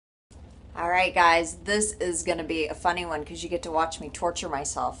All right, guys, this is going to be a funny one because you get to watch me torture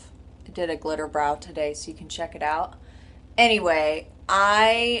myself. I did a glitter brow today, so you can check it out. Anyway,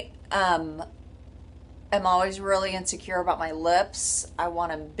 I am always really insecure about my lips. I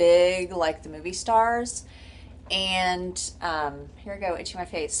want them big like the movie stars. And here I go, itching my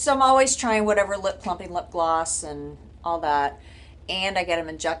face. So I'm always trying whatever lip plumping lip gloss and all that. And I get them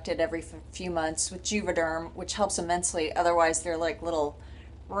injected every few months with Juvederm, which helps immensely. Otherwise, they're like little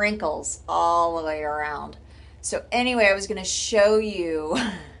wrinkles all the way around. So anyway, I was going to show you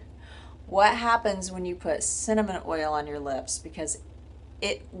what happens when you put cinnamon oil on your lips because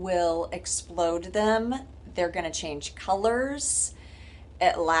it will explode them. They're going to change colors.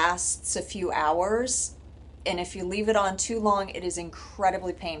 It lasts a few hours. And if you leave it on too long, it is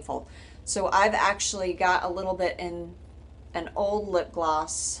incredibly painful. So I've actually got a little bit in an old lip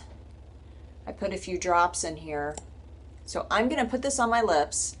gloss. I put a few drops in here. So I'm going to put this on my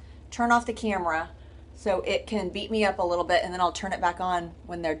lips, turn off the camera so it can beat me up a little bit, and then I'll turn it back on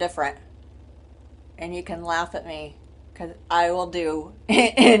when they're different. And you can laugh at me because I will do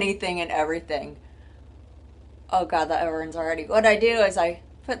anything and everything. Oh God, that burns already. What I do is I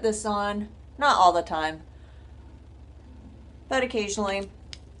put this on, not all the time, but occasionally.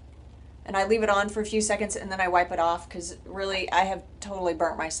 And I leave it on for a few seconds and then I wipe it off because really I have totally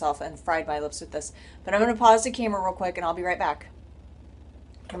burnt myself and fried my lips with this. But I'm going to pause the camera real quick and I'll be right back.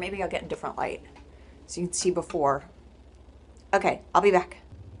 Or maybe I'll get a different light so you can see before. Okay, I'll be back.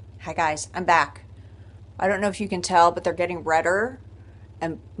 Hi guys, I'm back. I don't know if you can tell, but they're getting redder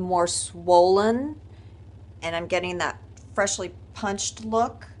and more swollen. And I'm getting that freshly punched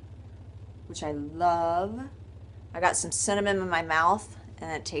look, which I love. I got some cinnamon in my mouth.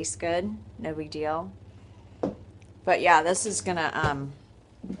 And it tastes good, no big deal. But yeah, this is gonna,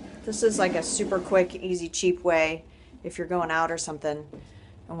 this is like a super quick, easy, cheap way if you're going out or something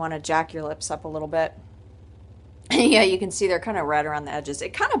and want to jack your lips up a little bit. Yeah, you can see they're kind of red around the edges.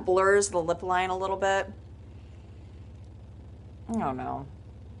 It kind of blurs the lip line a little bit. I don't know.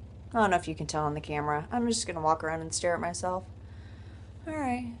 I don't know if you can tell on the camera. I'm just gonna walk around and stare at myself. All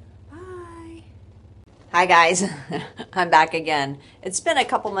right. Hi guys, I'm back again. It's been a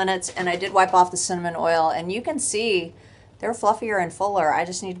couple minutes and I did wipe off the cinnamon oil and you can see they're fluffier and fuller. I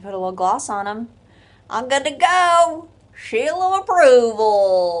just need to put a little gloss on them. I'm good to go. Seal of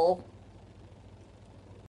approval.